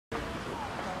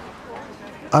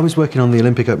I was working on the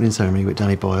Olympic opening ceremony with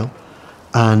Danny Boyle,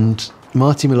 and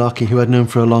Marty Malarkey, who I'd known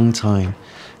for a long time,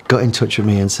 got in touch with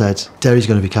me and said, Derry's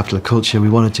going to be capital of culture, we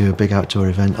want to do a big outdoor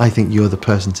event, I think you're the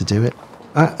person to do it.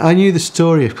 I knew the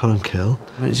story of Colmcille,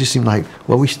 and it just seemed like,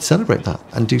 well, we should celebrate that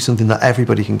and do something that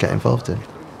everybody can get involved in.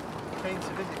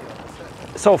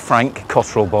 So Frank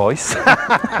Cottrell Boyce,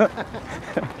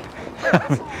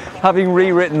 having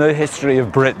rewritten the history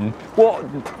of Britain, what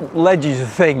led you to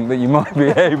think that you might be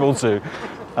able to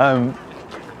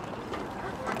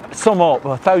sum up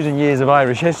 1,000 years of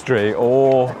Irish history,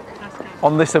 or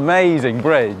on this amazing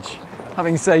bridge,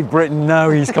 having saved Britain, now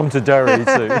he's come to Derry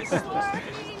too?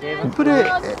 But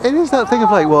it is that thing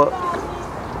of like, what,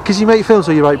 because you make films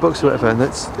or you write books or whatever, and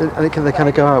they kind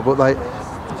of go out, but like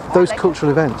those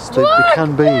cultural events, they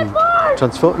can be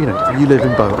transformed. You know, you live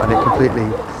in Boyle, and it completely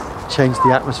changed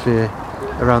the atmosphere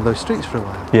around those streets for a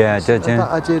while. Yeah, it did, yeah.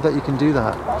 That idea that you can do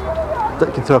that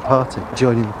you can throw a party,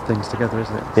 joining things together,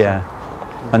 isn't it? Yeah,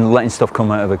 and letting stuff come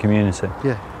out of a community.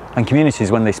 Yeah. And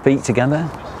communities, when they speak together,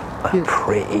 are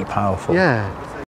pretty powerful. Yeah.